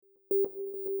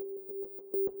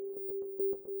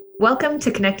Welcome to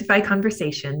Kinectify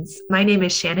Conversations. My name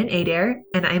is Shannon Adair,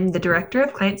 and I'm the Director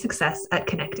of Client Success at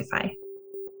Kinectify.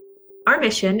 Our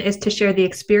mission is to share the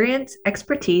experience,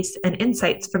 expertise, and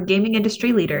insights from gaming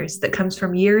industry leaders that comes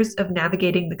from years of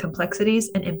navigating the complexities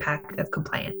and impact of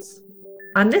compliance.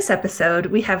 On this episode,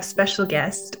 we have special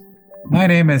guest. My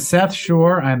name is Seth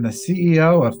Schorr. I'm the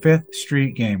CEO of Fifth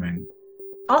Street Gaming.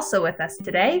 Also with us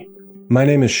today. My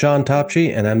name is Sean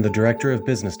Topchi, and I'm the Director of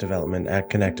Business Development at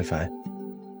Kinectify.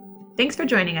 Thanks for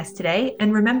joining us today,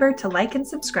 and remember to like and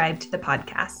subscribe to the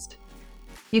podcast.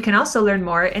 You can also learn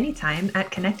more anytime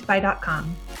at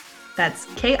kinectify.com. That's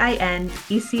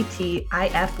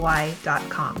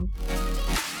KINECTIFY.com.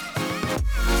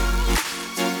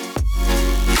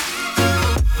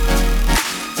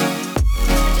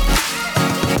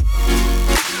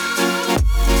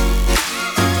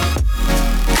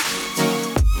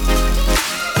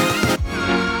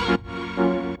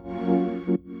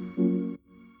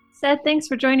 Seth, thanks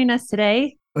for joining us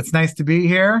today. It's nice to be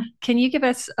here. Can you give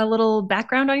us a little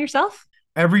background on yourself?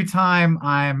 Every time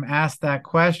I'm asked that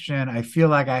question, I feel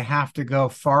like I have to go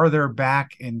farther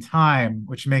back in time,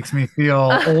 which makes me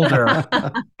feel older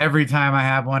every time I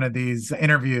have one of these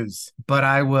interviews. But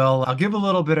I'll give a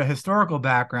little bit of historical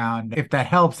background if that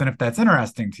helps and if that's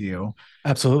interesting to you.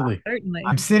 Absolutely. Certainly.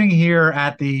 I'm sitting here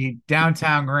at the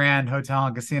Downtown Grand Hotel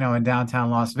and Casino in downtown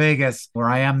Las Vegas, where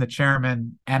I am the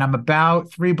chairman, and I'm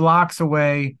about 3 blocks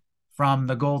away from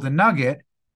the Golden Nugget,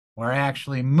 where I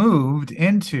actually moved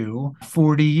into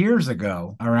 40 years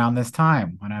ago around this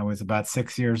time when I was about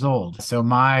 6 years old. So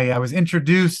I was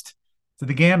introduced to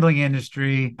the gambling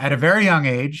industry at a very young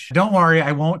age. Don't worry,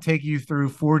 I won't take you through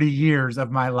 40 years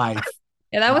of my life.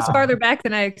 Yeah, that was farther back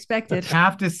than I expected. I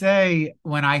have to say,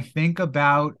 when I think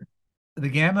about the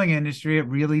gambling industry, it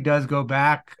really does go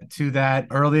back to that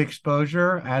early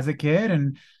exposure as a kid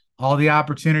and all the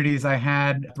opportunities I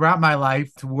had throughout my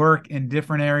life to work in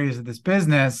different areas of this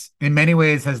business in many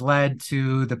ways has led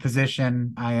to the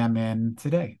position I am in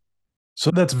today.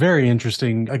 So that's very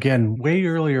interesting. Again, way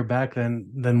earlier back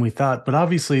than we thought, but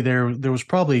obviously there was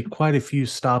probably quite a few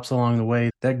stops along the way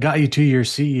that got you to your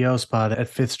CEO spot at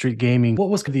Fifth Street Gaming.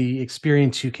 What was the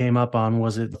experience you came up on?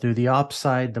 Was it through the ops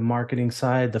side, the marketing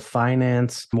side, the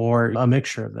finance, or a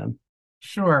mixture of them?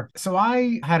 Sure. So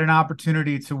I had an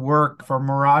opportunity to work for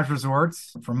Mirage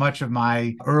Resorts for much of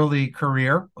my early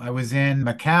career. I was in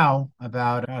Macau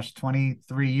about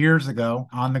 23 years ago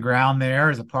on the ground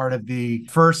there as a part of the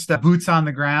first boots on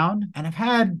the ground. And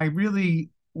I really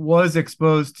was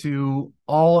exposed to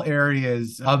all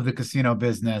areas of the casino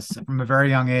business from a very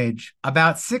young age.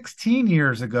 About 16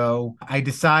 years ago, I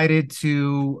decided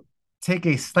to take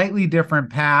a slightly different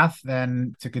path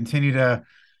than to continue to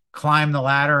climb the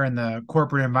ladder in the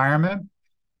corporate environment,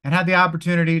 and had the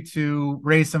opportunity to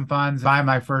raise some funds, buy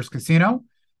my first casino,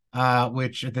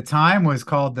 which at the time was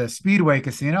called the Speedway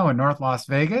Casino in North Las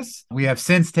Vegas. We have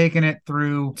since taken it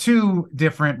through 2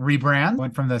 different rebrands,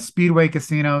 went from the Speedway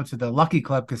Casino to the Lucky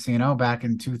Club Casino back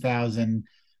in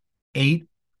 2008.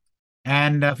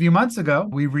 And a few months ago,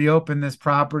 we reopened this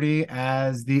property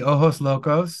as the Ojos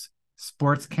Locos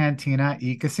Sports Cantina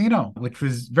y Casino, which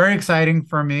was very exciting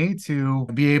for me to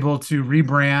be able to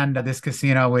rebrand this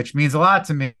casino, which means a lot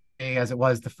to me as it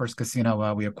was the first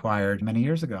casino we acquired many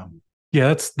years ago.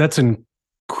 Yeah, that's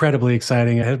incredibly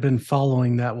exciting. I had been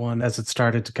following that one as it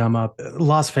started to come up.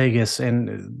 Las Vegas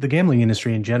and the gambling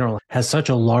industry in general has such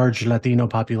a large Latino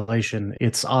population.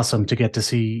 It's awesome to get to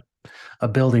see a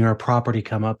building or a property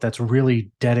come up that's really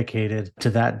dedicated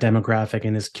to that demographic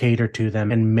and is catered to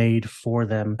them and made for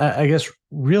them. I guess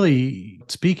really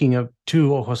speaking of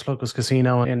to Ojos Locos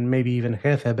Casino and maybe even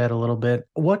Jefebet a little bit,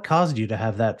 what caused you to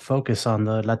have that focus on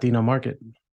the Latino market?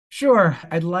 Sure.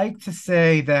 I'd like to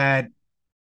say that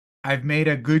I've made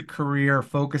a good career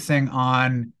focusing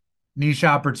on niche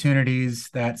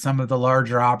opportunities that some of the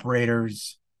larger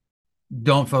operators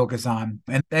don't focus on.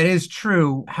 And that is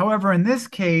true. However, in this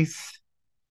case,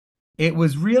 it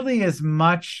was really as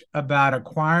much about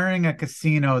acquiring a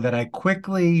casino that I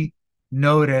quickly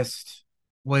noticed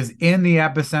was in the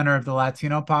epicenter of the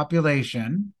Latino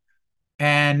population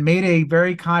and made a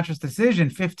very conscious decision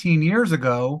 15 years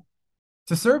ago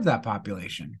to serve that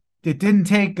population. It didn't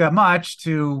take much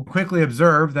to quickly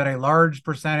observe that a large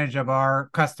percentage of our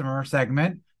customer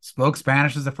segment spoke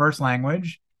Spanish as a first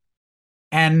language.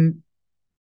 And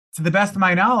to the best of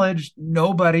my knowledge,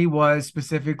 nobody was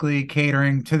specifically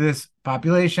catering to this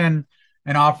population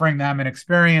and offering them an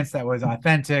experience that was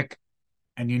authentic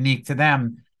and unique to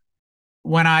them.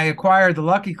 When I acquired the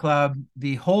Lucky Club,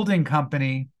 the holding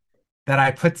company that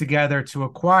I put together to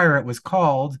acquire it was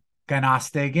called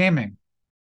Ganaste Gaming.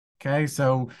 Okay,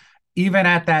 so even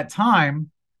at that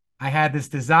time, I had this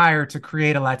desire to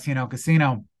create a Latino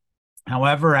casino.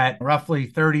 However, at roughly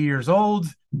 30 years old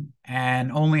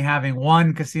and only having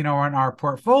one casino in our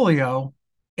portfolio,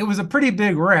 it was a pretty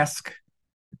big risk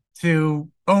to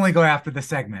only go after the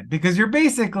segment, because you're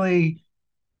basically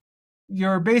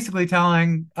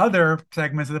telling other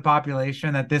segments of the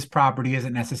population that this property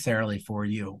isn't necessarily for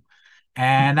you.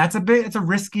 And it's a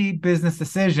risky business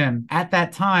decision. At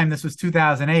that time, this was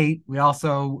 2008. We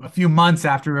also, a few months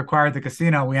after we acquired the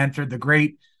casino, we entered the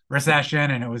Great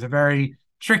Recession, and it was a very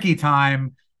tricky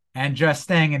time. And just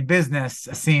staying in business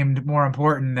seemed more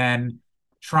important than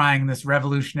trying this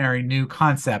revolutionary new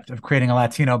concept of creating a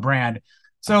Latino brand.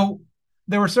 So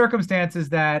there were circumstances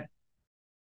that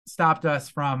stopped us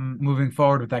from moving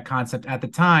forward with that concept at the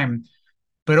time.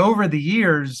 But over the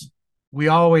years, we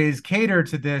always catered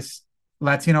to this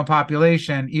Latino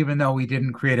population, even though we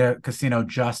didn't create a casino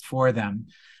just for them.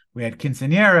 We had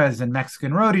quinceañeras and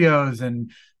Mexican rodeos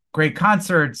and great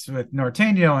concerts with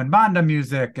norteño and banda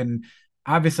music, and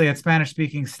obviously had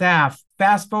Spanish-speaking staff.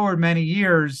 Fast forward many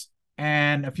years,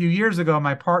 and a few years ago,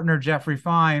 my partner, Jeffrey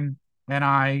Fine, and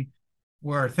I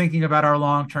were thinking about our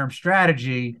long-term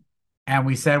strategy, and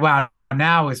we said, wow,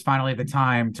 now is finally the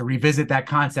time to revisit that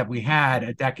concept we had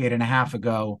a decade and a half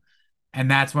ago. And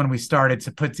that's when we started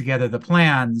to put together the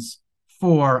plans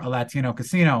for a Latino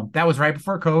casino. That was right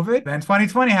before COVID. Then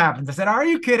 2020 happened. I said, are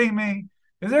you kidding me?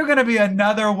 Is there going to be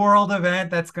another world event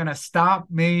that's going to stop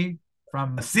me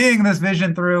from seeing this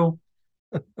vision through?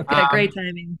 Yeah, great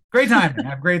timing. Great timing. I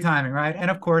have great timing, right?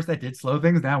 And of course, that did slow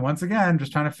things down once again,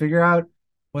 just trying to figure out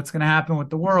what's going to happen with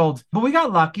the world. But we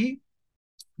got lucky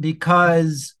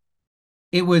because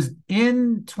it was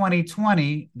in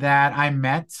 2020 that I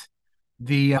met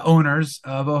the owners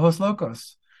of Ojos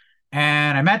Locos.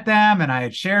 And I met them and I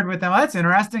had shared with them, oh, that's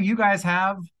interesting. You guys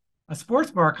have a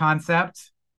sports bar concept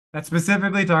that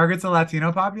specifically targets a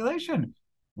Latino population.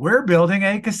 We're building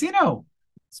a casino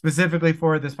specifically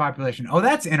for this population. Oh,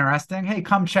 that's interesting. Hey,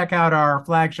 come check out our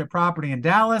flagship property in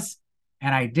Dallas.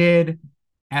 And I did.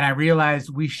 And I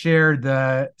realized we shared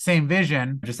the same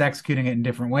vision, just executing it in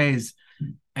different ways.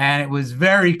 And it was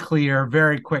very clear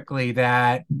very quickly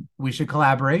that we should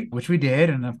collaborate, which we did.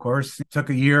 And of course, it took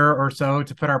a year or so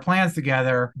to put our plans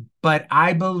together. But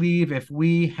I believe if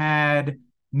we had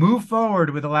moved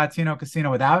forward with a Latino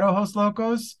casino without Ojos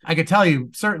Locos, I could tell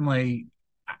you, certainly,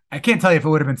 I can't tell you if it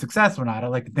would have been successful or not. I'd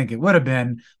like to think it would have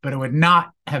been, but it would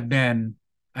not have been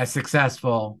as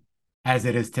successful as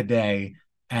it is today.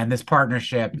 And this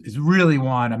partnership is really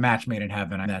a match made in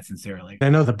heaven. I mean that sincerely. I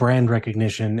know the brand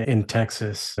recognition in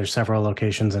Texas. There's several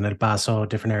locations in El Paso,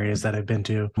 different areas that I've been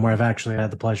to, where I've actually had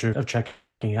the pleasure of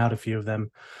checking out a few of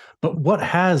them.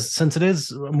 But since it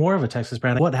is more of a Texas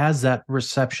brand, what has that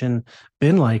reception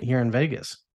been like here in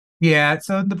Vegas? Yeah,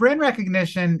 so the brand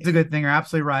recognition is a good thing. You're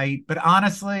absolutely right. But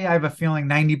honestly, I have a feeling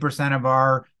 90% of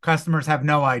our customers have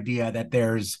no idea that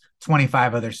there's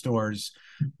 25 other stores.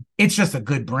 It's just a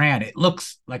good brand. It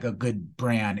looks like a good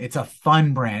brand. It's a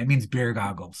fun brand. It means beer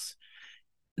goggles.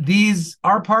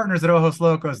 Our partners at Ojos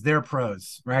Locos, they're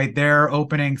pros, right? They're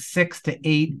opening 6 to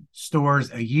 8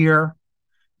 stores a year.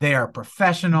 They are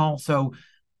professional. So,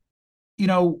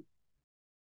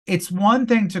 it's one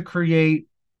thing to create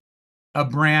a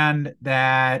brand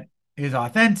that is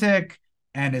authentic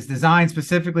and is designed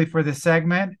specifically for this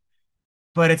segment,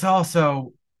 but it's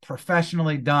also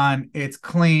professionally done. It's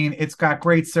clean. It's got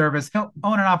great service. Own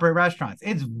and operate restaurants.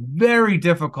 It's very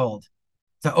difficult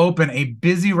to open a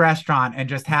busy restaurant and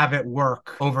just have it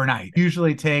work overnight. It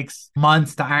usually takes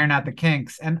months to iron out the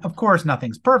kinks. And of course,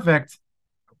 nothing's perfect,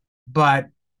 but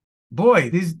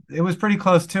boy, it was pretty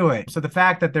close to it. So the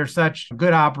fact that they're such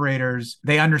good operators,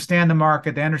 they understand the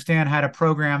market, they understand how to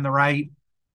program the right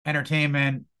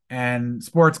entertainment and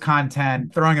sports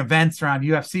content, throwing events around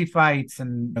UFC fights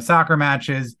and soccer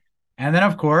matches. And then,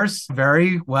 of course,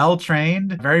 very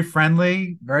well-trained, very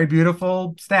friendly, very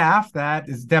beautiful staff. That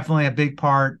is definitely a big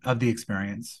part of the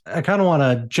experience. I kind of want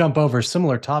to jump over a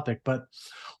similar topic, but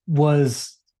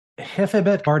was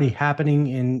Jefebet already happening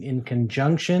in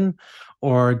conjunction,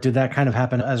 or did that kind of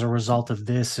happen as a result of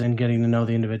this and getting to know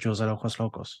the individuals at Ojos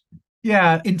Locos?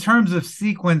 Yeah, in terms of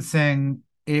sequencing,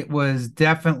 it was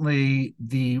definitely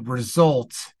the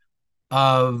result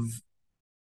of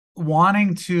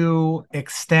wanting to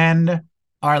extend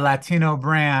our Latino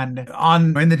brand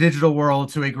in the digital world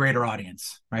to a greater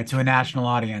audience, right? To a national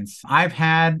audience. I've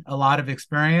had a lot of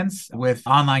experience with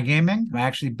online gaming. I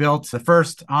actually built the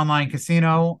first online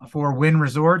casino for Wynn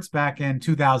Resorts back in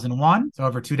 2001, so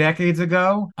over 2 decades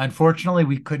ago. Unfortunately,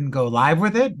 we couldn't go live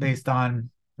with it based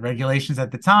on regulations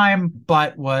at the time,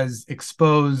 but was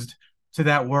exposed to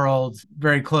that world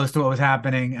very close to what was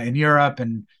happening in Europe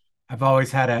and I've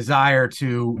always had a desire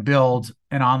to build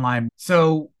an online.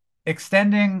 So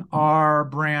extending our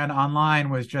brand online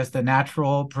was just a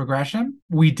natural progression.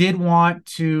 We did want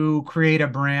to create a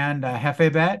brand, a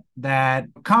Jefe Bet, that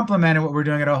complemented what we're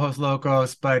doing at Ojos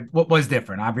Locos, but what was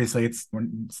different. Obviously, it's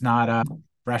not a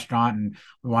restaurant, and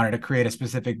we wanted to create a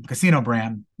specific casino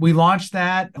brand. We launched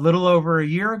that a little over a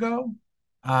year ago.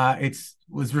 It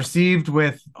was received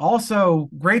with also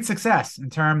great success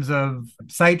in terms of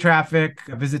site traffic,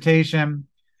 visitation,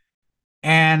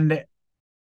 and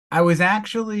I was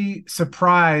actually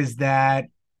surprised that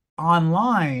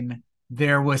online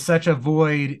there was such a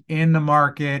void in the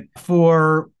market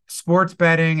for sports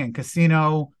betting and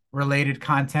casino related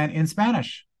content in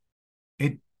Spanish.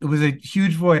 It was a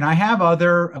huge void. And I have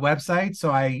other websites,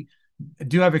 so I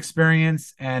do have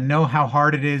experience and know how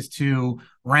hard it is to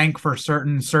rank for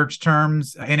certain search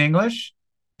terms in English,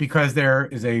 because there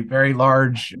is a very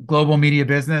large global media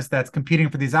business that's competing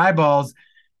for these eyeballs.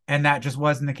 And that just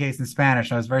wasn't the case in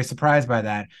Spanish. I was very surprised by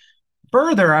that.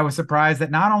 Further, I was surprised that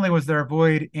not only was there a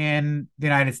void in the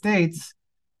United States,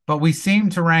 but we seem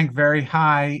to rank very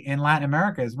high in Latin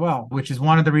America as well, which is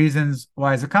one of the reasons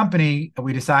why, as a company,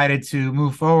 we decided to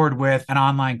move forward with an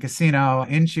online casino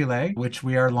in Chile, which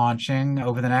we are launching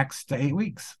over the next 8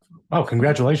 weeks. Oh,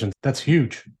 congratulations. That's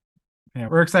huge. Yeah,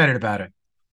 we're excited about it.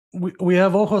 We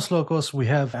have Ojos Locos.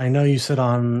 I know you sit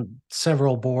on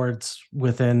several boards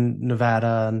within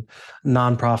Nevada and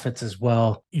nonprofits as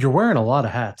well. You're wearing a lot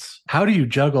of hats. How do you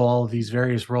juggle all of these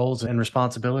various roles and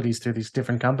responsibilities to these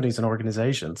different companies and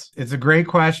organizations? It's a great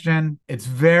question. It's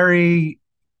very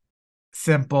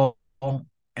simple,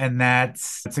 and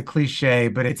it's a cliche,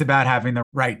 but it's about having the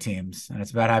right teams, and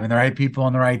it's about having the right people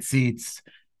in the right seats.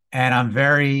 And I'm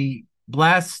very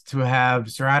blessed to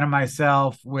have surrounded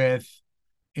myself with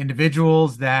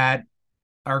individuals that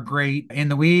are great in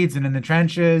the weeds and in the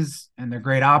trenches, and they're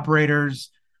great operators.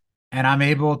 And I'm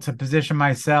able to position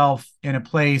myself in a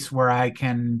place where I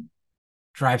can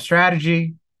drive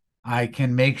strategy. I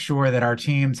can make sure that our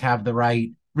teams have the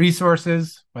right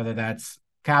resources, whether that's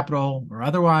capital or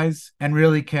otherwise, and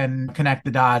really can connect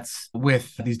the dots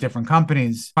with these different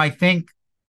companies. I think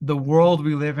the world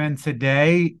we live in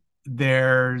today,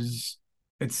 it's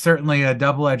certainly a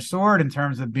double-edged sword in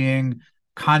terms of being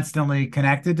constantly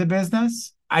connected to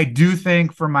business. I do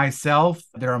think for myself,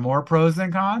 there are more pros than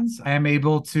cons. I am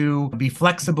able to be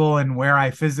flexible in where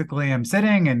I physically am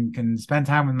sitting and can spend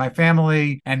time with my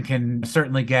family, and can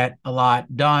certainly get a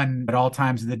lot done at all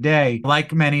times of the day.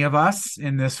 Like many of us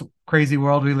in this crazy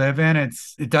world we live in,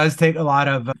 it does take a lot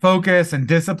of focus and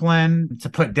discipline to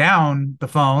put down the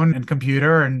phone and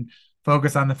computer and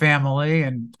focus on the family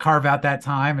and carve out that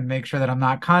time and make sure that I'm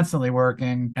not constantly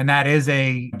working. And that is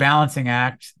a balancing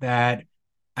act that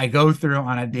I go through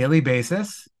on a daily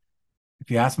basis.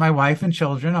 If you ask my wife and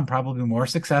children, I'm probably more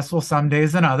successful some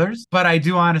days than others, but I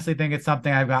do honestly think it's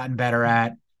something I've gotten better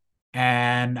at.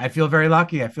 And I feel very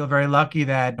lucky. I feel very lucky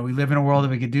that we live in a world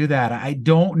that we could do that. I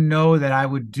don't know that I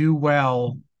would do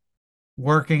well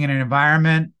working in an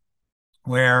environment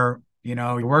where you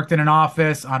worked in an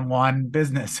office on one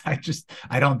business.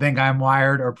 I don't think I'm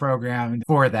wired or programmed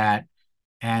for that,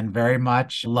 and very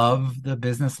much love the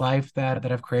business life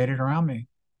that I've created around me.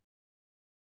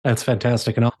 That's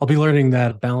fantastic. And I'll be learning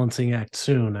that balancing act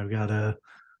soon. I've got a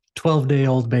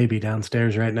 12-day-old baby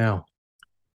downstairs right now.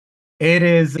 It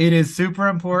is super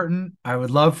important. I would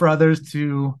love for others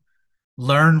to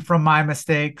learn from my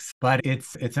mistakes, but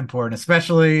it's important,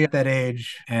 especially at that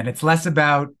age. And it's less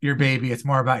about your baby, it's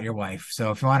more about your wife.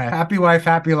 So if you want a happy wife,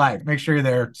 happy life, make sure you're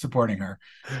there supporting her.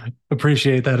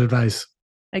 Appreciate that advice.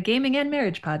 A gaming and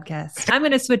marriage podcast. I'm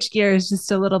going to switch gears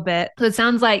just a little bit. So it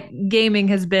sounds like gaming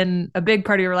has been a big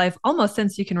part of your life almost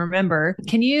since you can remember.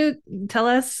 Can you tell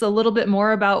us a little bit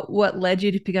more about what led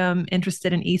you to become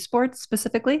interested in esports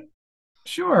specifically?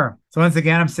 Sure. So once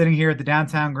again, I'm sitting here at the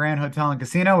Downtown Grand Hotel and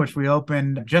Casino, which we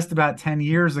opened just about 10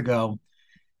 years ago.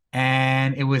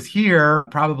 And it was here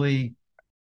probably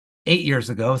 8 years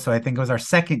ago. So I think it was our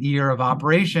second year of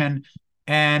operation.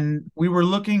 And we were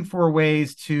looking for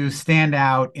ways to stand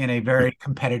out in a very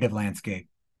competitive landscape.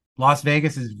 Las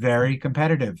Vegas is very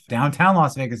competitive. Downtown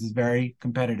Las Vegas is very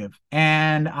competitive.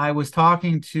 And I was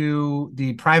talking to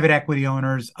the private equity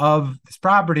owners of this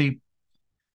property,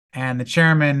 and the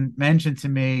chairman mentioned to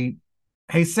me,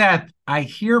 "Hey, Seth, I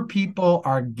hear people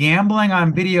are gambling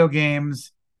on video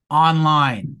games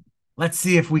online. Let's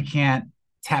see if we can't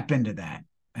tap into that."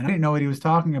 And I didn't know what he was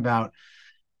talking about.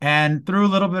 And through a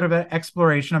little bit of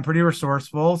exploration, I'm pretty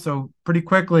resourceful. So pretty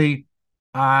quickly,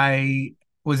 I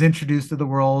was introduced to the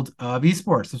world of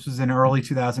esports. This was in early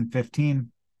 2015.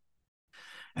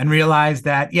 and realized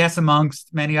that, yes,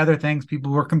 amongst many other things,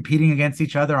 people were competing against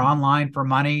each other online for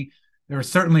money. There was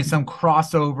certainly some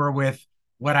crossover with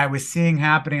what I was seeing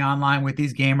happening online with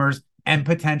these gamers and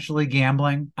potentially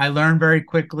gambling. I learned very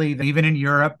quickly that even in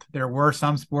Europe, there were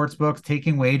some sports books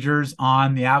taking wagers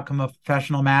on the outcome of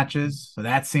professional matches. So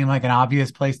that seemed like an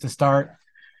obvious place to start.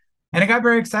 And it got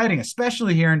very exciting,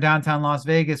 especially here in downtown Las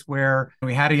Vegas, where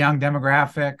we had a young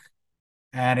demographic,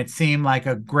 and it seemed like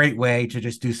a great way to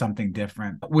just do something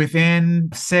different. Within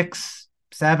 6,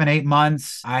 7, 8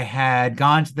 months, I had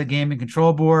gone to the gaming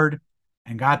control board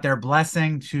and got their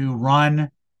blessing to run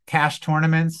cash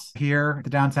tournaments here at the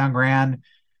Downtown Grand,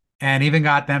 and even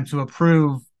got them to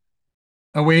approve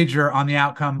a wager on the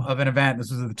outcome of an event.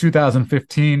 This was the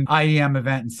 2015 IEM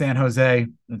event in San Jose.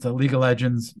 It's a League of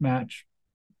Legends match.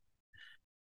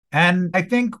 And I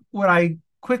think what I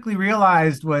quickly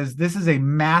realized was this is a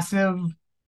massive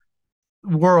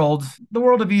world, the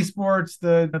world of esports,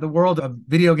 the world of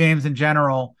video games in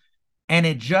general. And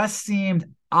it just seemed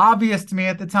obvious to me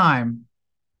at the time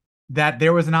that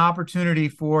there was an opportunity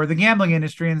for the gambling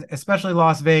industry, and especially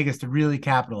Las Vegas, to really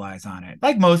capitalize on it.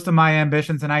 Like most of my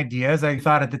ambitions and ideas, I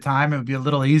thought at the time it would be a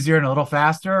little easier and a little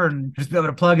faster and just be able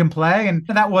to plug and play. And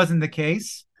that wasn't the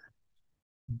case.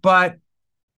 But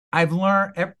I've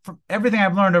learned everything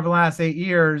I've learned over the last 8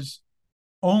 years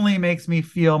only makes me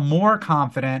feel more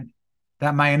confident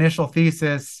that my initial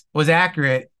thesis was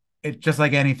accurate. It's just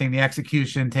like anything, the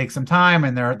execution takes some time,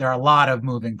 and there are a lot of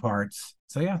moving parts.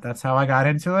 So yeah, that's how I got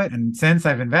into it. And since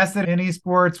I've invested in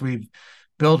esports, we've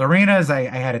built arenas. I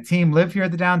had a team live here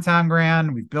at the Downtown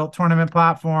Grand. We've built tournament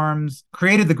platforms,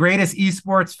 created the greatest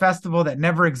esports festival that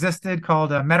never existed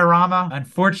called Metarama.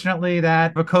 Unfortunately,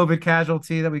 that a COVID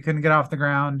casualty that we couldn't get off the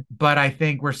ground. But I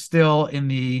think we're still in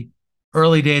the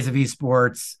early days of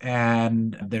esports,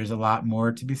 and there's a lot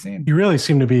more to be seen. You really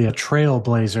seem to be a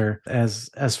trailblazer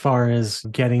as far as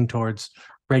getting towards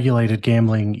regulated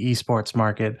gambling esports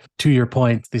market. To your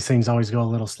point, these things always go a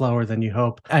little slower than you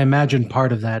hope. I imagine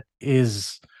part of that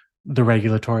is the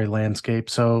regulatory landscape.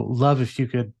 So love if you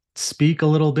could speak a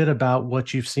little bit about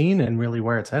what you've seen and really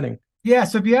where it's heading. Yeah,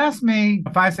 so if you asked me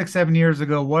 5, 6, 7 years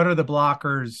ago, what are the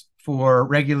blockers for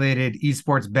regulated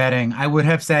esports betting, I would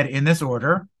have said in this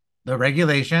order: the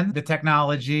regulation, the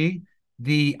technology,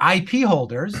 the IP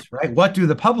holders, right? What do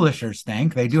the publishers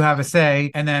think? They do have a say.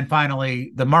 And then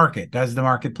finally, the market. Does the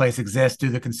marketplace exist? Do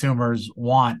the consumers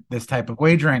want this type of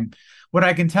wagering? What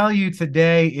I can tell you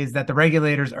today is that the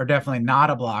regulators are definitely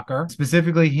not a blocker.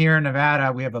 Specifically here in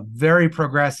Nevada, we have a very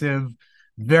progressive,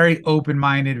 very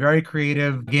open-minded, very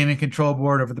creative gaming control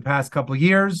board over the past couple of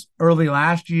years. Early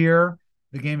last year,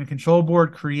 the gaming control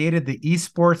board created the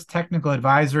Esports Technical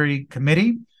Advisory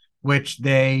Committee, which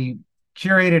they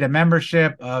curated a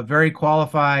membership of very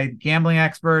qualified gambling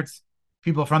experts,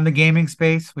 people from the gaming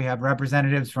space. We have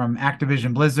representatives from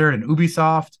Activision Blizzard and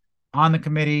Ubisoft on the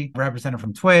committee, representative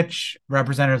from Twitch,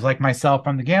 representatives like myself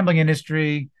from the gambling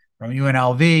industry, from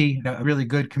UNLV, a really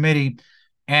good committee.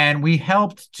 And we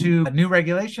helped to new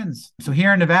regulations. So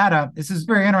here in Nevada, this is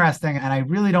very interesting, and I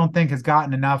really don't think has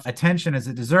gotten enough attention as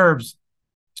it deserves.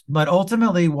 But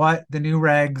ultimately, what the new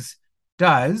regs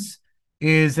does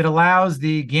is it allows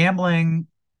the gambling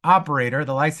operator,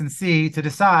 the licensee, to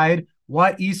decide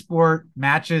what esport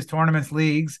matches, tournaments,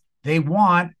 leagues they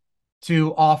want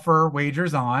to offer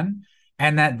wagers on,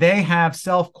 and that they have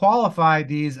self-qualified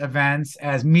these events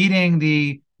as meeting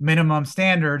the minimum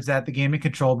standards that the Gaming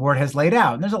Control Board has laid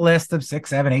out. And there's a list of 6,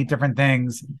 7, 8 different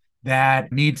things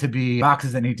that need to be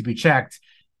boxes that need to be checked.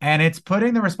 And it's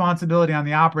putting the responsibility on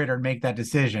the operator to make that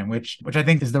decision, which I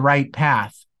think is the right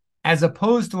path. As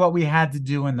opposed to what we had to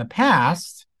do in the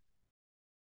past,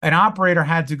 an operator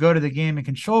had to go to the Gaming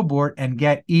Control Board and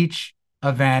get each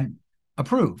event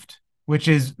approved, which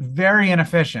is very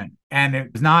inefficient. And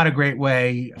it's not a great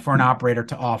way for an operator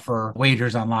to offer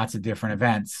wagers on lots of different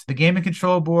events. The Gaming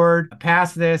Control Board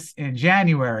passed this in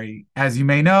January. As you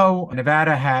may know,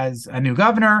 Nevada has a new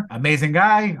governor, amazing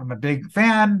guy. I'm a big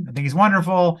fan. I think he's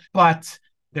wonderful. But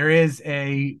there is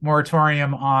a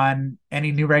moratorium on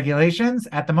any new regulations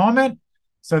at the moment.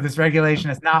 So this regulation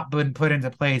has not been put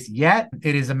into place yet.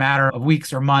 It is a matter of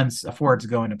weeks or months for it to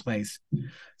go into place.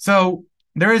 So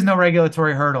there is no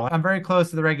regulatory hurdle. I'm very close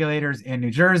to the regulators in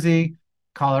New Jersey,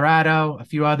 Colorado, a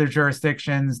few other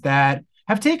jurisdictions that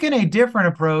have taken a different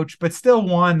approach, but still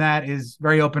one that is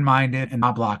very open-minded and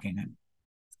not blocking it.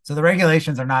 So the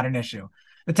regulations are not an issue.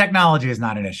 The technology is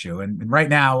not an issue. And right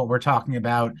now, what we're talking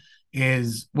about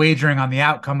is wagering on the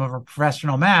outcome of a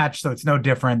professional match. So it's no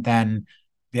different than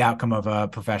the outcome of a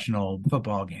professional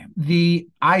football game. The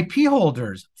IP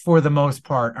holders, for the most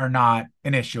part, are not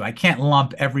an issue. I can't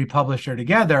lump every publisher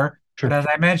together. But as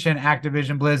I mentioned,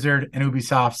 Activision, Blizzard, and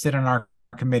Ubisoft sit on our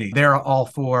committee. They're all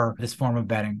for this form of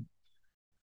betting.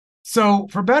 So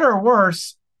for better or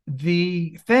worse,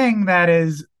 the thing that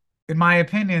is, in my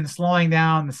opinion, slowing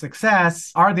down the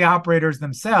success are the operators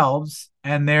themselves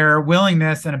and their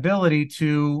willingness and ability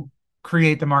to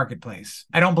create the marketplace.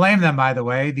 I don't blame them, by the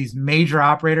way. These major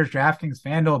operators, DraftKings,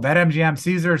 FanDuel, BetMGM,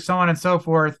 Caesar, so on and so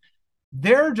forth,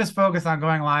 they're just focused on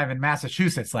going live in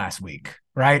Massachusetts last week,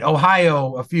 right?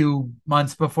 Ohio a few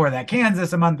months before that,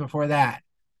 Kansas a month before that.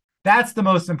 That's the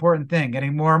most important thing,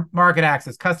 getting more market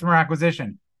access, customer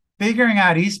acquisition. Figuring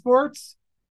out esports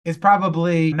is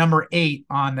probably number 8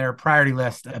 on their priority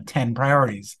list of 10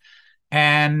 priorities.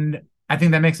 And I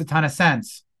think that makes a ton of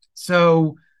sense.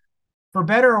 So for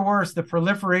better or worse, the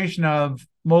proliferation of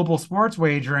mobile sports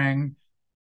wagering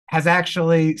has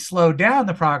actually slowed down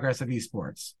the progress of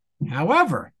esports.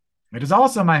 However, it is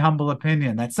also my humble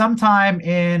opinion that sometime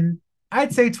in,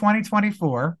 I'd say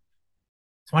 2024,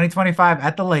 2025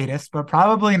 at the latest, but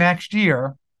probably next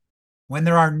year, when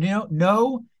there are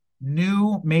no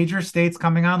new major states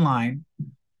coming online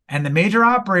and the major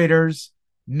operators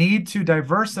need to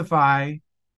diversify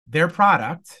their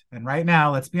product. And right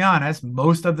now, let's be honest,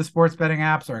 most of the sports betting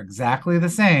apps are exactly the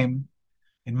same.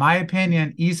 In my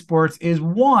opinion, esports is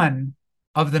one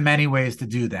of the many ways to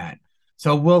do that.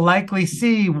 So we'll likely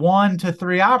see 1 to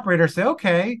 3 operators say,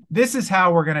 okay, this is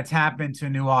how we're going to tap into a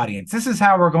new audience. This is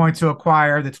how we're going to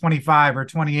acquire the 25 or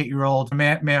 28-year-old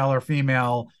male or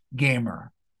female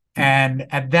gamer. And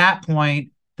at that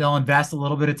point, they'll invest a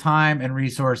little bit of time and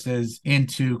resources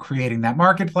into creating that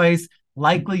marketplace.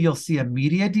 Likely you'll see a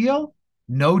media deal,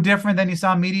 no different than you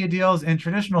saw media deals in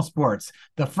traditional sports.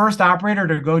 The first operator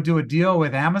to go do a deal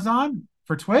with Amazon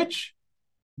for Twitch,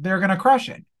 they're going to crush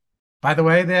it. By the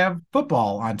way, they have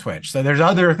football on Twitch. So there's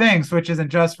other things. Twitch isn't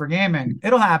just for gaming.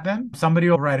 It'll happen. Somebody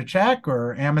will write a check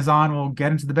or Amazon will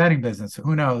get into the betting business.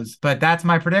 Who knows? But that's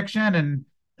my prediction, and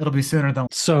it'll be sooner than.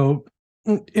 So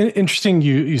interesting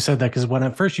you said that, because when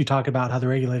at first you talk about how the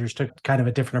regulators took kind of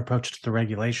a different approach to the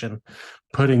regulation,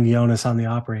 putting the onus on the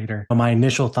operator, my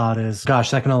initial thought is,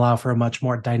 gosh, that can allow for a much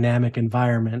more dynamic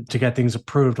environment to get things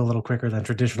approved a little quicker than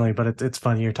traditionally. But it's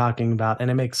funny you're talking about,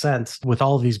 and it makes sense with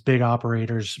all these big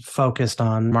operators focused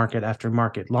on market after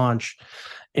market launch,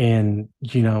 and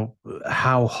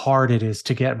how hard it is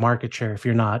to get market share if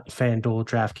you're not FanDuel,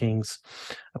 DraftKings,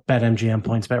 BetMGM,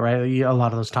 PointsBet, right? A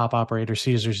lot of those top operators,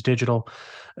 Caesars Digital.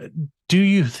 Do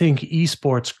you think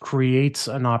esports creates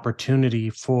an opportunity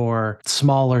for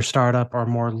smaller startup or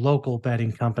more local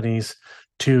betting companies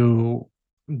to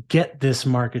get this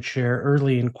market share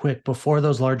early and quick before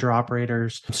those larger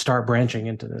operators start branching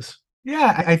into this?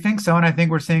 Yeah, I think so. And I think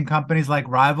we're seeing companies like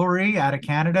Rivalry out of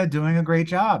Canada doing a great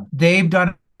job. They've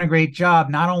done a great job,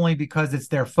 not only because it's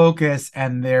their focus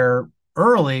and they're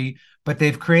early, but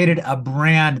they've created a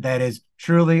brand that is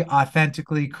truly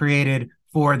authentically created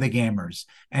for the gamers.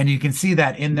 And you can see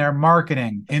that in their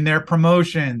marketing, in their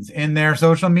promotions, in their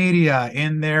social media,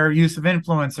 in their use of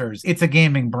influencers. It's a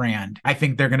gaming brand. I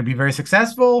think they're going to be very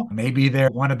successful. Maybe they're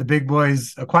one of the big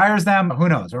boys acquires them. Who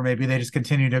knows? Or maybe they just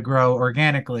continue to grow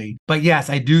organically. But yes,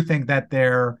 I do think that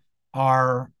there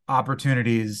are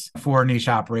opportunities for niche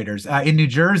operators. In New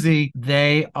Jersey,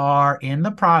 they are in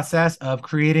the process of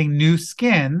creating new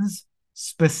skins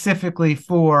specifically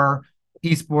for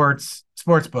esports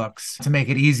sports books to make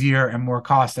it easier and more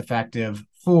cost effective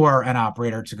for an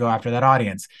operator to go after that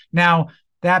audience. Now,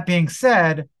 that being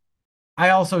said, I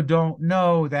also don't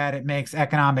know that it makes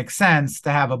economic sense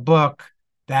to have a book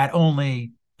that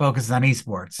only focuses on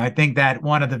esports. I think that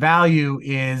one of the value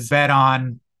is bet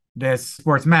on this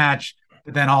sports match,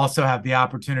 but then also have the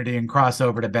opportunity and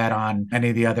crossover to bet on any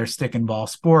of the other stick and ball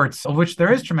sports, of which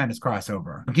there is tremendous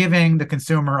crossover. Giving the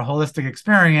consumer a holistic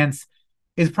experience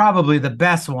is probably the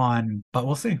best one, but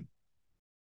we'll see.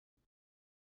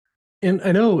 And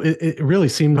I know it really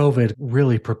seemed COVID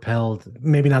really propelled,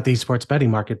 maybe not the esports betting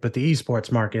market, but the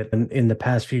esports market in the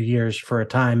past few years for a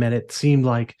time. And it seemed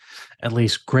like at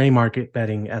least gray market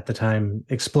betting at the time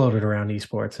exploded around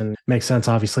esports. And it makes sense,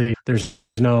 obviously. There's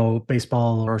no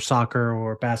baseball or soccer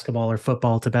or basketball or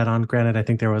football to bet on. Granted, I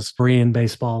think there was Korean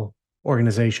baseball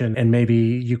organization and maybe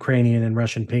Ukrainian and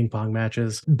Russian ping pong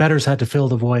matches. Bettors had to fill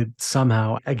the void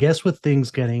somehow. I guess with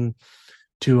things getting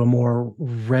to a more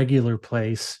regular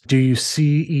place, do you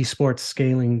see esports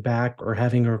scaling back or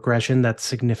having a regression that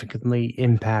significantly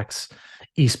impacts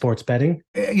esports betting?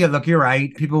 Yeah, look, you're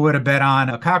right. People would have bet on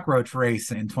a cockroach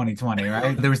race in 2020,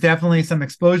 right? There was definitely some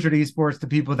exposure to esports to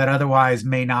people that otherwise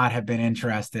may not have been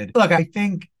interested. Look, I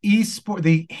think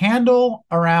the handle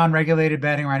around regulated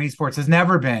betting around esports has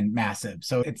never been massive.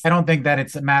 So I don't think that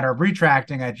it's a matter of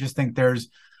retracting. I just think there's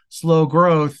slow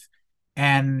growth.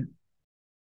 And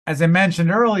as I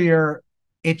mentioned earlier,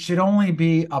 it should only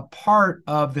be a part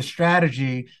of the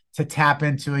strategy to tap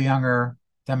into a younger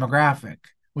demographic,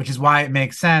 which is why it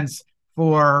makes sense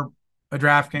for a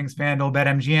DraftKings, FanDuel,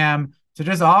 BetMGM to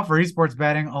just offer esports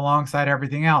betting alongside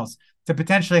everything else, to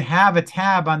potentially have a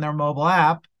tab on their mobile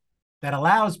app that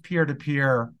allows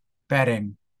peer-to-peer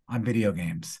betting on video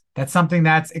games. That's something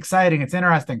that's exciting. It's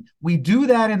interesting. We do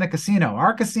that in the casino.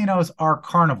 Our casinos are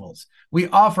carnivals. We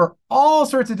offer all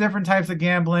sorts of different types of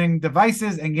gambling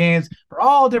devices and games for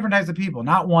all different types of people,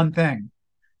 not one thing.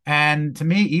 And to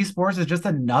me, esports is just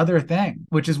another thing,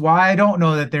 which is why I don't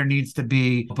know that there needs to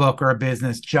be a book or a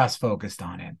business just focused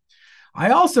on it.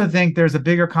 I also think there's a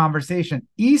bigger conversation.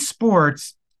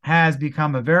 Esports has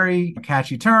become a very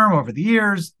catchy term over the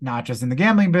years, not just in the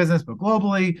gambling business, but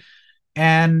globally.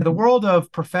 And the world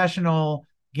of professional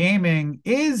gaming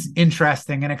is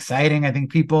interesting and exciting. I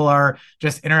think people are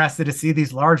just interested to see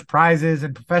these large prizes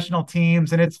and professional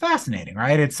teams, and it's fascinating,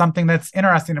 right? It's something that's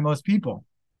interesting to most people.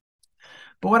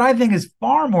 But what I think is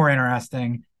far more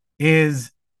interesting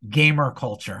is gamer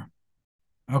culture.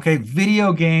 Okay,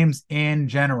 video games in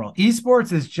general.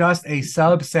 Esports is just a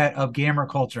subset of gamer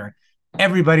culture.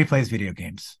 Everybody plays video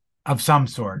games of some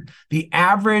sort. The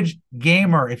average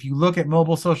gamer, if you look at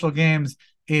mobile social games,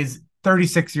 is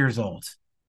 36 years old,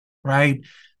 right?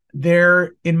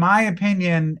 In my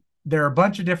opinion, there are a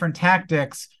bunch of different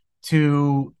tactics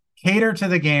to cater to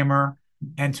the gamer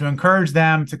and to encourage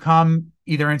them to come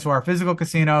either into our physical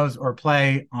casinos or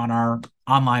play on our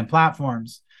online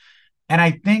platforms. And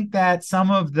I think that some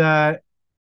of the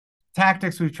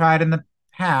tactics we've tried in the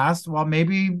past, while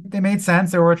maybe they made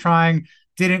sense, they were trying,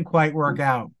 didn't quite work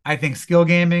out. I think skill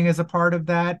gaming is a part of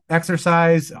that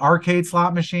exercise, arcade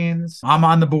slot machines. I'm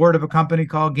on the board of a company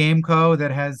called GameCo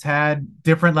that has had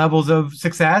different levels of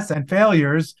success and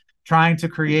failures trying to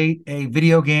create a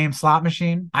video game slot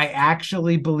machine. I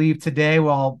actually believe today,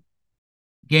 while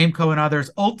GameCo and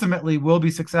others ultimately will be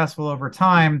successful over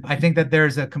time, I think that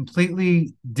there's a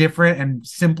completely different and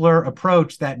simpler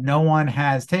approach that no one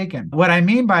has taken. What I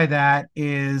mean by that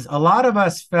is a lot of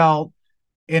us felt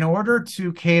in order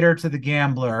to cater to the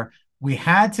gambler, we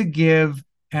had to give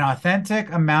an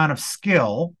authentic amount of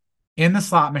skill in the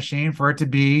slot machine for it to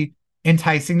be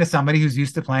enticing to somebody who's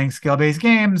used to playing skill-based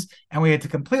games, and we had to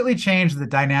completely change the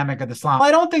dynamic of the slot. Well,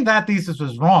 I don't think that thesis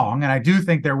was wrong, and I do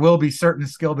think there will be certain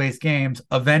skill-based games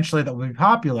eventually that will be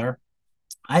popular.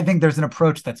 I think there's an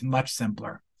approach that's much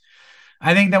simpler.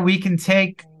 I think that we can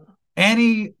take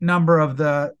any number of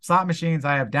the slot machines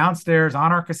I have downstairs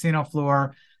on our casino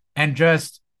floor and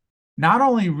just not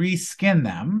only reskin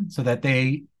them so that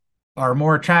they are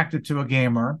more attractive to a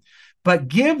gamer, but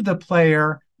give the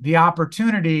player the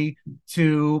opportunity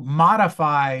to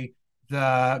modify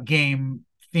the game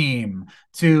theme,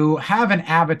 to have an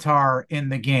avatar in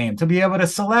the game, to be able to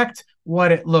select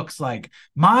what it looks like.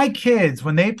 My kids,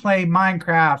 when they play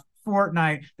Minecraft,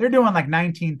 Fortnite, they're doing like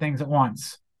 19 things at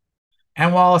once.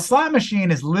 And while a slot machine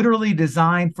is literally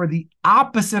designed for the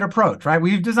opposite approach, right?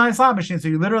 We've designed slot machines so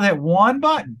you literally hit one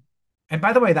button. And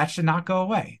by the way, that should not go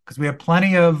away because we have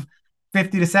plenty of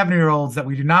 50 to 70-year-olds that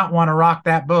we do not want to rock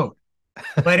that boat.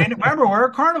 But remember, we're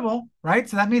a carnival, right?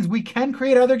 So that means we can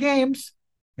create other games.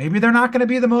 Maybe they're not going to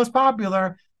be the most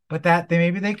popular, but that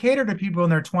maybe they cater to people in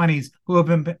their 20s who have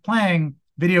been playing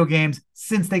video games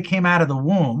since they came out of the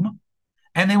womb.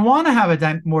 And they want to have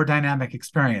a more dynamic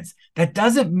experience. That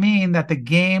doesn't mean that the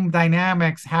game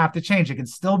dynamics have to change. It can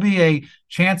still be a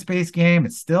chance-based game.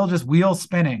 It's still just wheels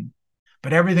spinning,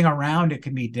 but everything around it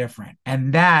can be different.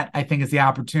 And that, I think, is the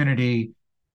opportunity.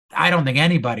 I don't think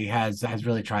anybody has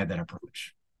really tried that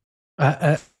approach.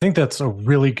 I think that's a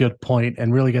really good point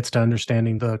and really gets to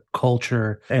understanding the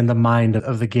culture and the mind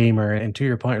of the gamer. And to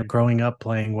your point, growing up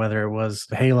playing, whether it was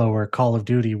Halo or Call of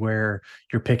Duty, where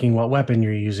you're picking what weapon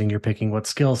you're using, you're picking what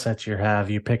skill sets you have,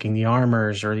 you're picking the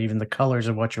armors or even the colors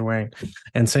of what you're wearing.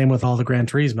 And same with all the Gran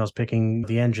Turismos, picking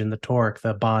the engine, the torque,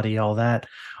 the body, all that.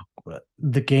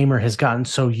 The gamer has gotten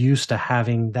so used to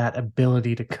having that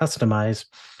ability to customize,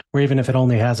 where even if it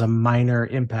only has a minor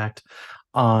impact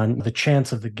on the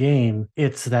chance of the game,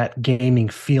 it's that gaming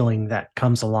feeling that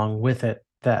comes along with it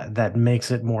that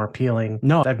makes it more appealing.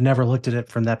 No, I've never looked at it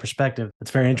from that perspective.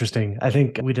 It's very interesting. I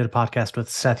think we did a podcast with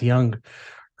Seth Young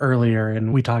earlier,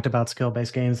 and we talked about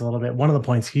skill-based games a little bit. One of the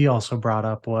points he also brought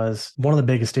up was one of the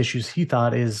biggest issues he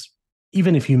thought is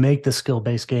even if you make the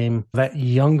skill-based game, that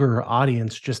younger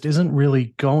audience just isn't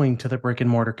really going to the brick and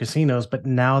mortar casinos. But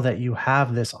now that you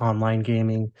have this online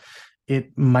gaming,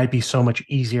 it might be so much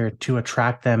easier to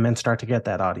attract them and start to get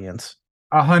that audience.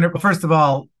 First of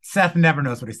all, Seth never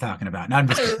knows what he's talking about. No, I'm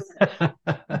just kidding.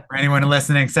 For anyone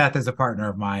listening, Seth is a partner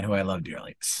of mine who I love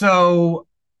dearly. So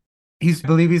I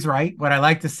believe he's right. What I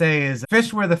like to say is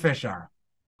fish where the fish are.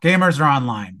 Gamers are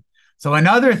online. So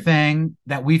another thing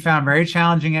that we found very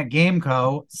challenging at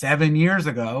GameCo 7 years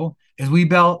ago is we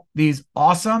built these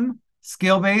awesome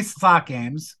skill-based slot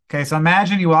games. Okay, so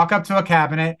imagine you walk up to a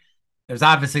cabinet. There's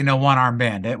obviously no one-arm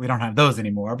bandit. We don't have those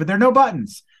anymore, but there are no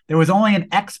buttons. There was only an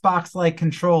Xbox-like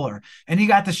controller, and you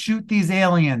got to shoot these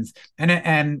aliens,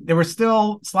 and there were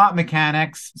still slot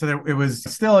mechanics, so it was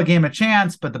still a game of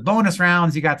chance, but the bonus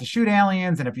rounds, you got to shoot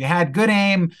aliens, and if you had good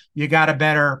aim, you got a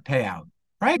better payout,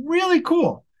 right? Really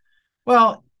cool.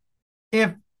 Well,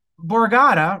 if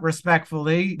Borgata,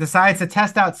 respectfully, decides to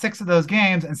test out 6 of those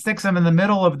games and sticks them in the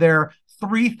middle of their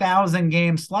 3,000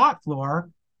 game slot floor,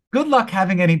 good luck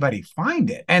having anybody find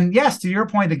it. And yes, to your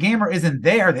point, the gamer isn't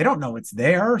there. They don't know it's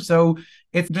there. So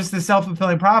it's just the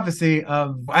self-fulfilling prophecy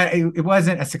of it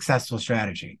wasn't a successful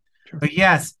strategy. Sure. But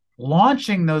yes,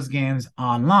 launching those games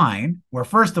online, where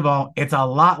first of all, it's a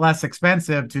lot less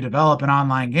expensive to develop an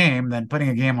online game than putting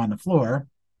a game on the floor.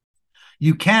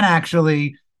 You can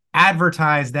actually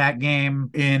advertise that game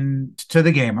to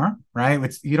the gamer, right?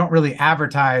 You don't really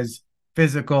advertise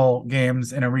physical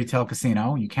games in a retail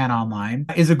casino. You can online.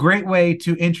 Is a great way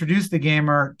to introduce the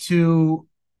gamer to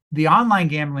the online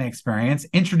gambling experience,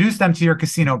 introduce them to your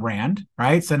casino brand,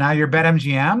 right? So now you're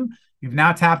BetMGM. You've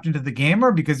now tapped into the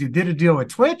gamer because you did a deal with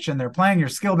Twitch and they're playing your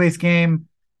skill-based game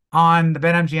on the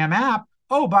BetMGM app.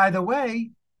 Oh, by the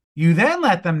way, you then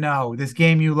let them know this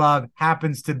game you love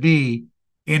happens to be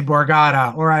in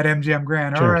Borgata or at MGM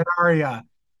Grand or at Aria.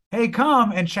 Hey,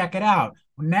 come and check it out.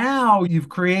 Now you've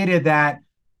created that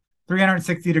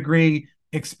 360-degree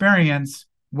experience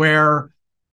where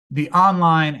the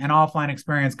online and offline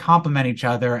experience complement each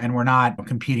other and we're not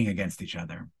competing against each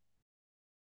other.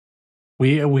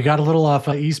 We got a little off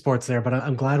esports there, but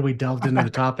I'm glad we delved into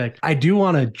the topic. I do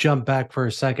want to jump back for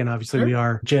a second. Obviously, sure. We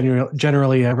are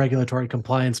generally a regulatory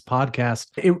compliance podcast.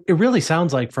 It really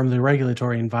sounds like from the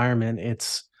regulatory environment,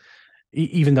 it's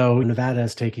even though Nevada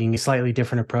is taking a slightly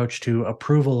different approach to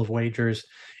approval of wagers,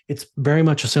 it's very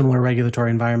much a similar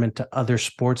regulatory environment to other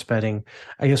sports betting.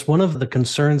 I guess one of the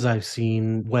concerns I've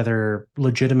seen, whether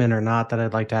legitimate or not, that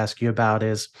I'd like to ask you about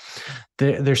is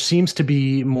there seems to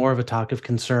be more of a talk of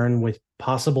concern with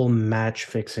possible match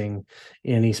fixing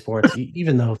in esports,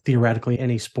 even though theoretically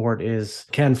any sport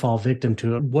can fall victim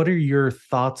to it. What are your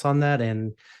thoughts on that?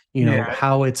 And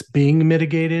how it's being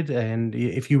mitigated, and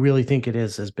if you really think it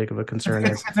is as big of a concern.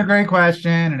 It's a great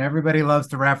question, and everybody loves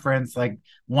to reference like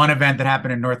one event that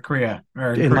happened in North Korea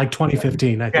in like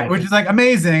 2015, I think. Which is like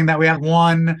amazing that we have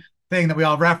one thing that we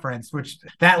all reference, which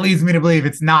that leads me to believe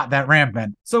it's not that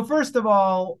rampant. So first of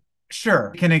all,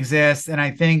 sure, it can exist, and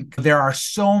I think there are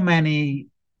so many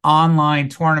online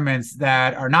tournaments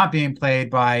that are not being played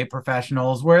by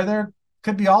professionals where there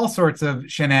could be all sorts of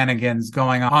shenanigans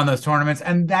going on those tournaments.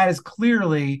 And that is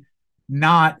clearly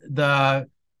not the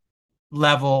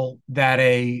level that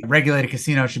a regulated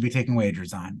casino should be taking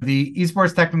wagers on. The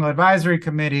Esports Technical Advisory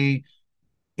Committee,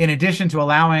 in addition to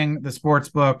allowing the sports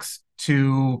books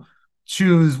to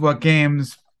choose what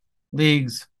games,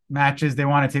 leagues, matches they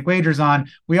want to take wagers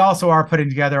on, we also are putting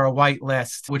together a white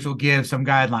list, which will give some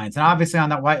guidelines. And obviously on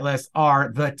that white list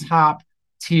are the top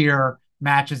tier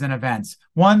matches and events,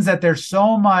 ones that there's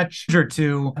so much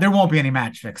to, there won't be any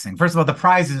match fixing. First of all, the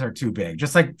prizes are too big.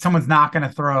 Just like someone's not going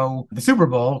to throw the Super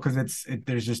Bowl because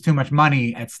there's just too much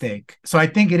money at stake. So I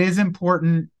think it is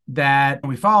important that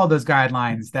we follow those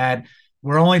guidelines, that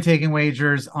we're only taking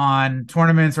wagers on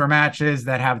tournaments or matches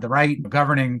that have the right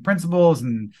governing principles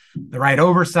and the right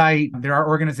oversight. There are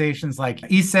organizations like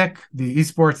ESIC, the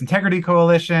Esports Integrity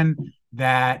Coalition,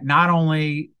 that not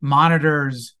only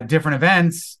monitors different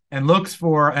events and looks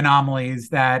for anomalies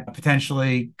that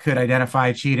potentially could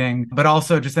identify cheating, but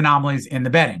also just anomalies in the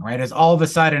betting, right? As all of a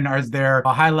sudden, is there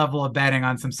a high level of betting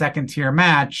on some second tier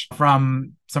match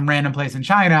from some random place in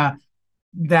China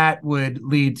that would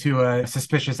lead to a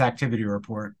suspicious activity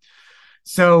report?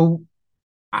 So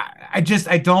I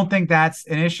don't think that's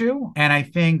an issue. And I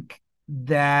think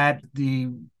that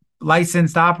the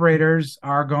licensed operators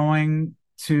are going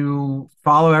to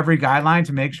follow every guideline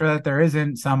to make sure that there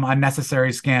isn't some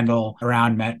unnecessary scandal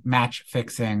around match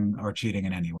fixing or cheating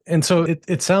in any way. And so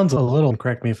it sounds a little,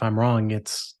 correct me if I'm wrong,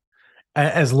 it's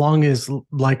as long as,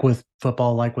 like with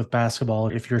football, like with basketball,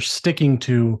 if you're sticking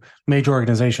to major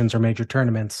organizations or major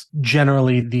tournaments,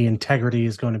 generally the integrity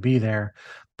is going to be there.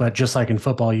 But just like in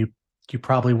football, you you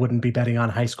probably wouldn't be betting on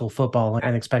high school football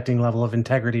and expecting level of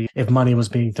integrity if money was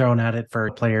being thrown at it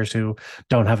for players who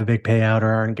don't have a big payout or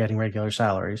aren't getting regular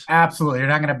salaries. Absolutely. You're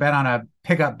not going to bet on a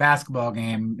pickup basketball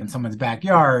game in someone's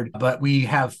backyard, but we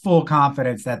have full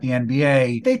confidence that the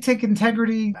NBA, they take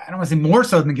integrity, I don't want to say more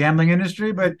so than the gambling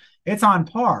industry, but it's on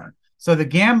par. So the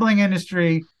gambling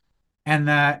industry and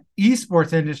the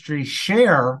esports industry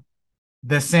share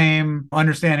the same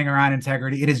understanding around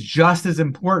integrity. It is just as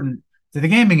important to the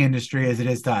gaming industry as it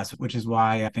is to us, which is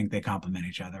why I think they complement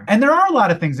each other. And there are a lot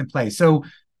of things in place. So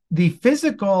the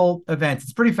physical events,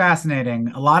 it's pretty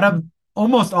fascinating.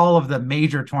 Almost all of the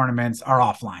major tournaments are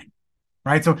offline,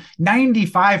 right? So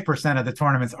 95% of the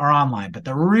tournaments are online, but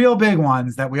the real big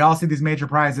ones that we all see, these major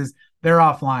prizes, they're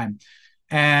offline.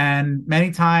 And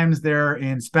many times they're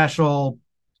in special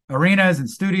arenas and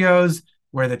studios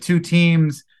where the two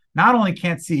teams not only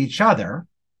can't see each other,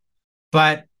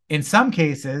 but in some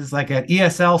cases, like at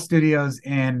ESL Studios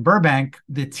in Burbank,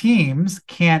 the teams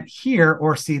can't hear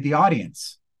or see the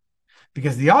audience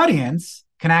because the audience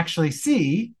can actually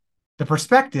see the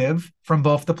perspective from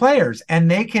both the players, and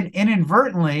they can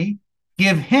inadvertently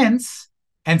give hints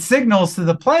and signals to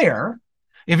the player.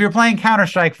 If you're playing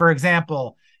Counter-Strike, for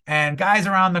example, and guys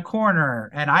around the corner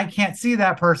and I can't see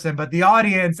that person, but the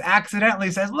audience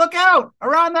accidentally says, look out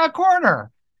around that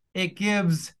corner, it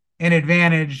gives an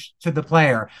advantage to the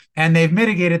player. And they've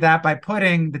mitigated that by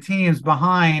putting the teams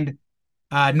behind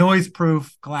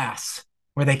noise-proof glass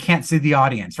where they can't see the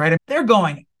audience, right? They're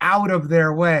going out of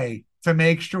their way to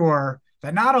make sure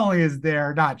that not only is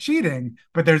there not cheating,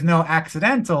 but there's no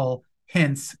accidental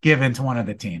hints given to one of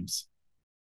the teams.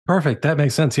 Perfect. That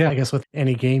makes sense. Yeah, I guess with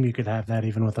any game, you could have that.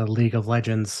 Even with a League of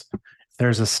Legends, if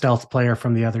there's a stealth player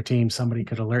from the other team, somebody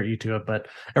could alert you to it, but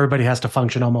everybody has to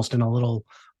function almost in a little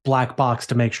black box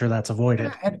to make sure that's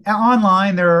avoided. And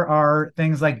online, there are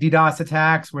things like DDoS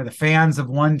attacks where the fans of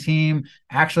one team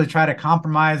actually try to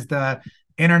compromise the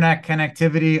internet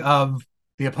connectivity of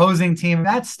the opposing team.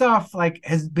 That stuff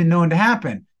has been known to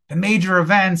happen. The major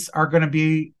events are going to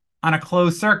be on a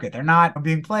closed circuit. They're not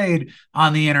being played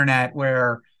on the internet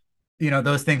where,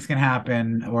 those things can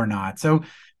happen or not. So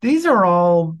these are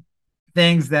all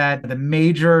things that the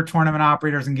major tournament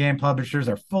operators and game publishers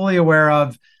are fully aware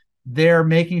of. They're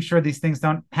making sure these things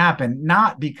don't happen,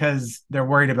 not because they're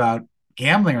worried about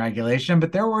gambling regulation,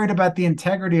 but they're worried about the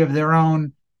integrity of their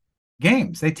own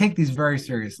games. They take these very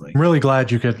seriously. I'm really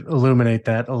glad you could illuminate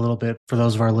that a little bit for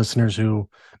those of our listeners who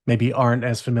maybe aren't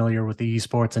as familiar with the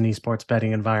esports and esports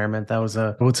betting environment. That was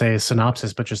I would say a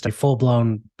synopsis, but just a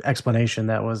full-blown explanation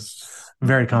that was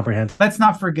very comprehensive. Let's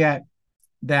not forget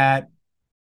that.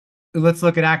 Let's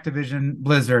look at Activision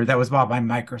Blizzard that was bought by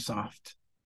Microsoft.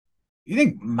 You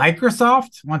think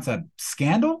Microsoft wants a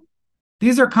scandal?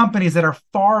 These are companies that are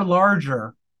far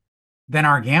larger than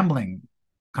our gambling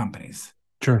companies.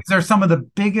 Sure. These are some of the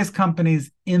biggest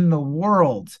companies in the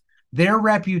world. Their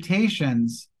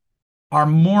reputations are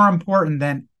more important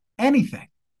than anything.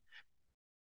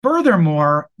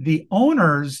 Furthermore, the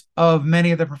owners of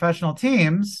many of the professional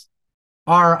teams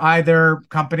are either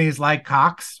companies like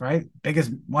Cox, right?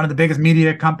 One of the biggest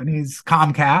media companies,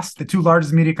 Comcast, the two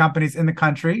largest media companies in the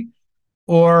country,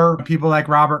 or people like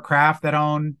Robert Kraft that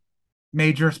own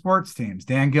major sports teams,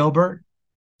 Dan Gilbert.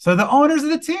 So the owners of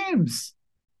the teams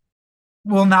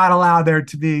will not allow there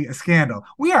to be a scandal.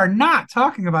 We are not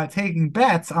talking about taking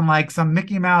bets on some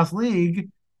Mickey Mouse league.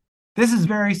 This is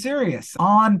very serious,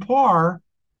 on par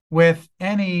with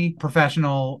any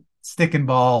professional stick and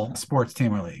ball sports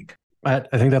team or league. I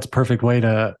think that's a perfect way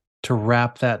to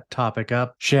wrap that topic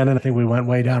up. Shannon, I think we went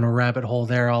way down a rabbit hole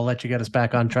there. I'll let you get us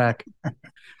back on track.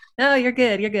 No, you're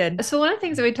good. You're good. So one of the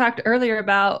things that we talked earlier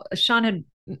about, Sean had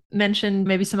mentioned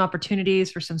maybe some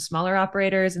opportunities for some smaller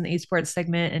operators in the esports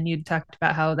segment, and you talked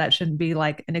about how that shouldn't be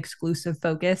an exclusive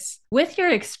focus. With your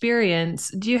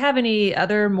experience, do you have any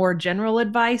other more general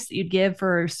advice that you'd give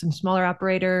for some smaller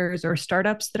operators or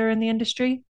startups that are in the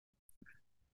industry?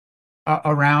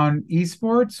 Around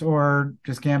esports or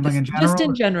just gambling in general? Just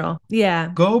in general,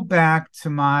 yeah. Go back to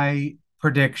my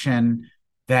prediction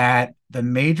that the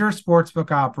major sportsbook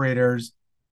operators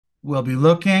will be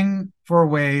looking for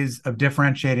ways of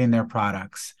differentiating their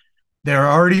products. There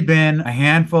have already been a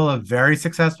handful of very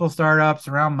successful startups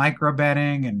around micro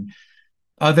betting and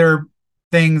other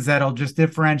things that'll just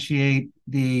differentiate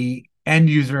the end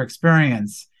user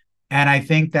experience. And I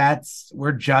think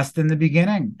we're just in the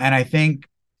beginning. And I think,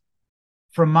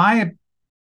 from my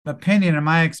opinion and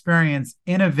my experience,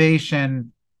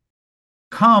 innovation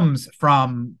comes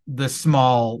from the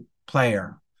small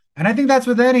player. And I think that's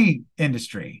with any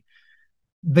industry.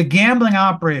 The gambling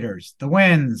operators, the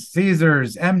Wins,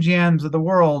 Caesars, MGMs of the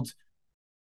world,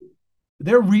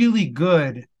 they're really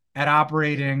good at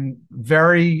operating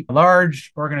very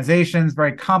large organizations,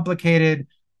 very complicated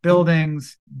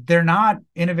buildings. They're not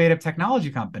innovative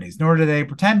technology companies, nor do they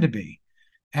pretend to be.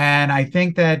 And I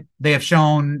think that they have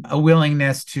shown a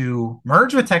willingness to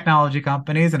merge with technology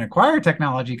companies and acquire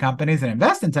technology companies and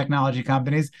invest in technology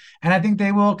companies. And I think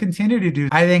they will continue to do.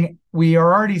 I think we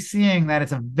are already seeing that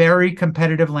it's a very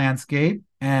competitive landscape.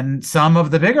 And some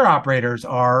of the bigger operators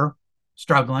are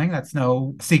struggling. That's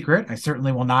no secret. I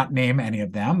certainly will not name any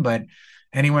of them, but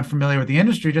anyone familiar with the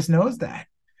industry just knows that.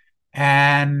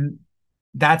 And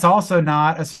that's also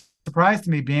not a surprise to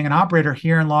me, being an operator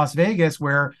here in Las Vegas,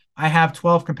 where I have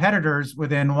 12 competitors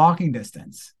within walking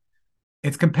distance.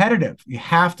 It's competitive. You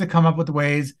have to come up with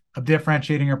ways of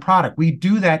differentiating your product. We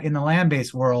do that in the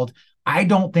land-based world. I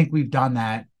don't think we've done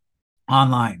that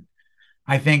online.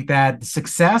 I think that the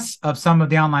success of some of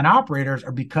the online operators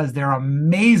are because they're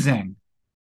amazing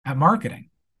at marketing.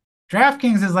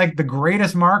 DraftKings is like the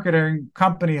greatest marketing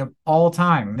company of all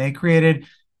time. They created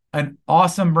an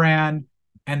awesome brand,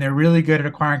 and they're really good at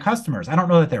acquiring customers. I don't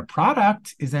know that their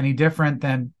product is any different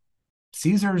than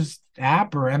Caesars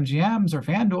app or MGM's or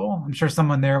FanDuel. I'm sure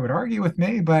someone there would argue with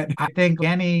me, but I think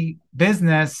any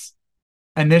business,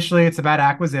 initially it's about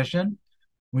acquisition.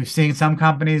 We've seen some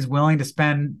companies willing to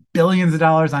spend billions of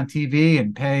dollars on TV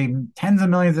and pay tens of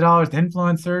millions of dollars to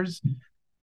influencers.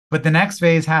 But the next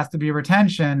phase has to be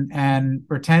retention. And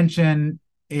retention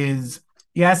is,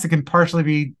 yes, it can partially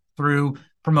be through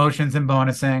promotions and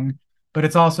bonusing, but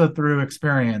it's also through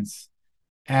experience.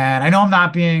 And I know I'm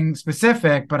not being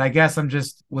specific, but I guess I'm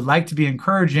just would like to be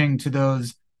encouraging to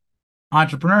those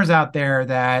entrepreneurs out there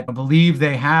that believe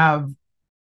they have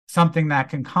something that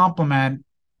can complement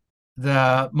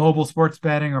the mobile sports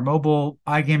betting or mobile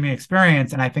iGaming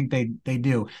experience. And I think they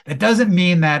do. That doesn't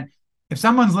mean that if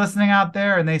someone's listening out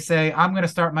there and they say, I'm going to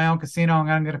start my own casino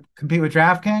and I'm going to compete with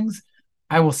DraftKings,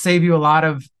 I will save you a lot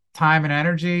of time and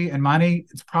energy and money.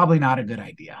 It's probably not a good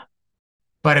idea.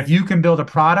 But if you can build a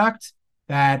product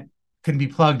that can be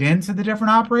plugged into the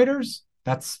different operators,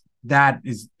 that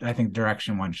is, I think,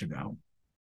 direction one should go.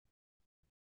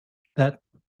 That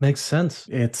makes sense.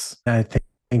 I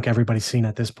think everybody's seen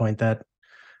at this point that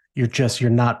you're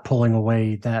not pulling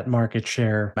away that market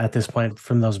share at this point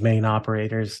from those main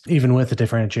operators, even with a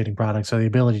differentiating product. So the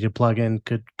ability to plug in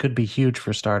could be huge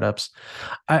for startups.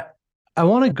 I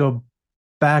want to go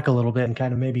back a little bit and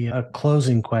kind of maybe a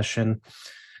closing question.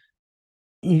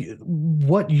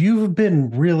 What you've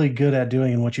been really good at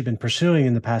doing and what you've been pursuing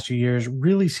in the past few years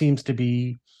really seems to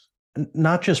be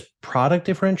not just product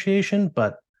differentiation,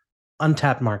 but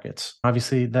untapped markets.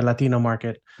 Obviously, the Latino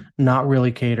market, not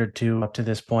really catered to up to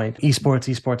this point.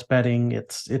 Esports betting,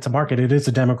 it's a market. It is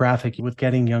a demographic with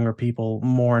getting younger people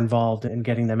more involved and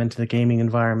getting them into the gaming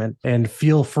environment. And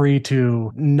feel free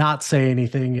to not say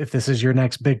anything if this is your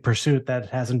next big pursuit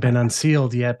that hasn't been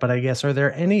unsealed yet. But I guess, are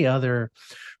there any other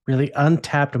really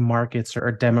untapped markets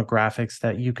or demographics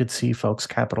that you could see folks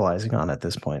capitalizing on at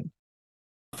this point?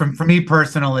 For me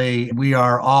personally, we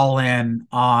are all in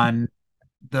on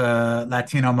the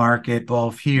Latino market,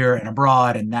 both here and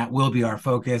abroad, and that will be our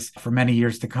focus for many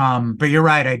years to come. But you're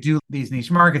right, I do these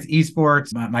niche markets,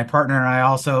 esports. My partner and I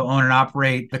also own and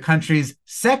operate the country's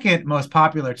second most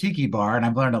popular tiki bar, and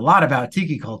I've learned a lot about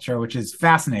tiki culture, which is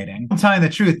fascinating. I'm telling the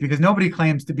truth because nobody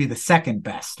claims to be the second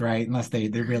best, right? Unless they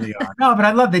really are. No, but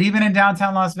I love that even in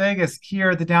downtown Las Vegas,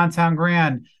 here at the Downtown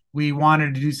Grand, we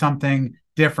wanted to do something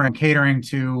different, catering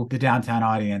to the downtown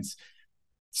audience.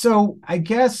 So I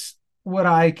guess what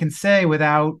I can say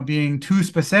without being too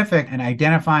specific and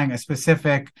identifying a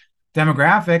specific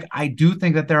demographic, I do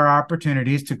think that there are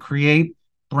opportunities to create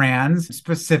brands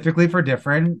specifically for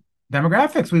different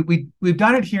demographics. We've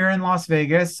done it here in Las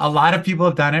Vegas. A lot of people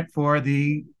have done it for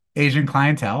the Asian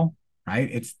clientele, right?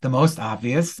 It's the most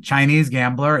obvious. Chinese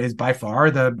gambler is by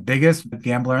far the biggest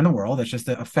gambler in the world. It's just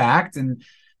a fact. And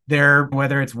they're,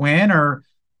 whether it's Wynn or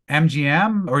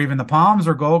MGM or even the Palms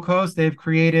or Gold Coast, they've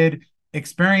created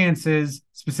experiences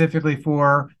specifically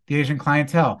for the Asian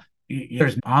clientele.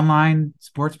 There's an online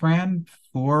sports brand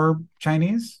for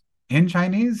Chinese, in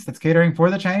Chinese, that's catering for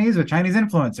the Chinese with Chinese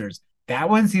influencers. That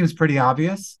one seems pretty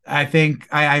obvious. I think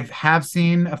I have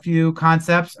seen a few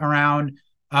concepts around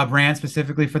a brand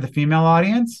specifically for the female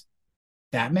audience.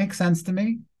 That makes sense to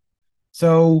me.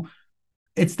 So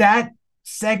it's that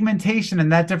segmentation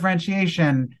and that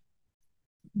differentiation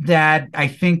that I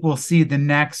think we'll see the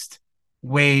next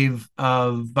wave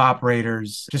of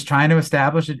operators just trying to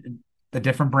establish a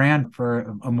different brand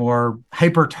for a more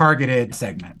hyper-targeted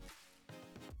segment.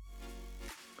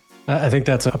 I think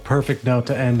that's a perfect note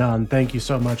to end on. Thank you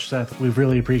so much, Seth. We've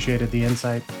really appreciated the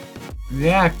insight.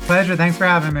 Yeah, pleasure. Thanks for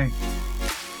having me.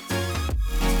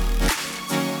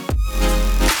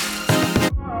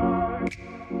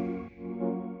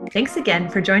 Thanks again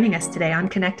for joining us today on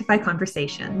Kinectify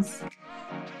Conversations.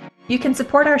 You can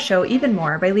support our show even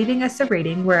more by leaving us a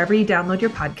rating wherever you download your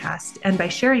podcast and by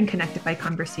sharing Kinectify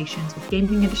Conversations with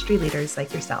gaming industry leaders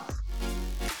like yourself.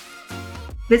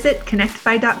 Visit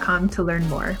Kinectify.com to learn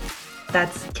more.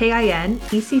 That's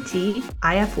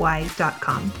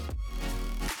KINECTIFY.com.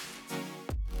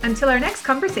 Until our next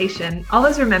conversation,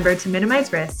 always remember to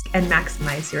minimize risk and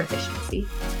maximize your efficiency.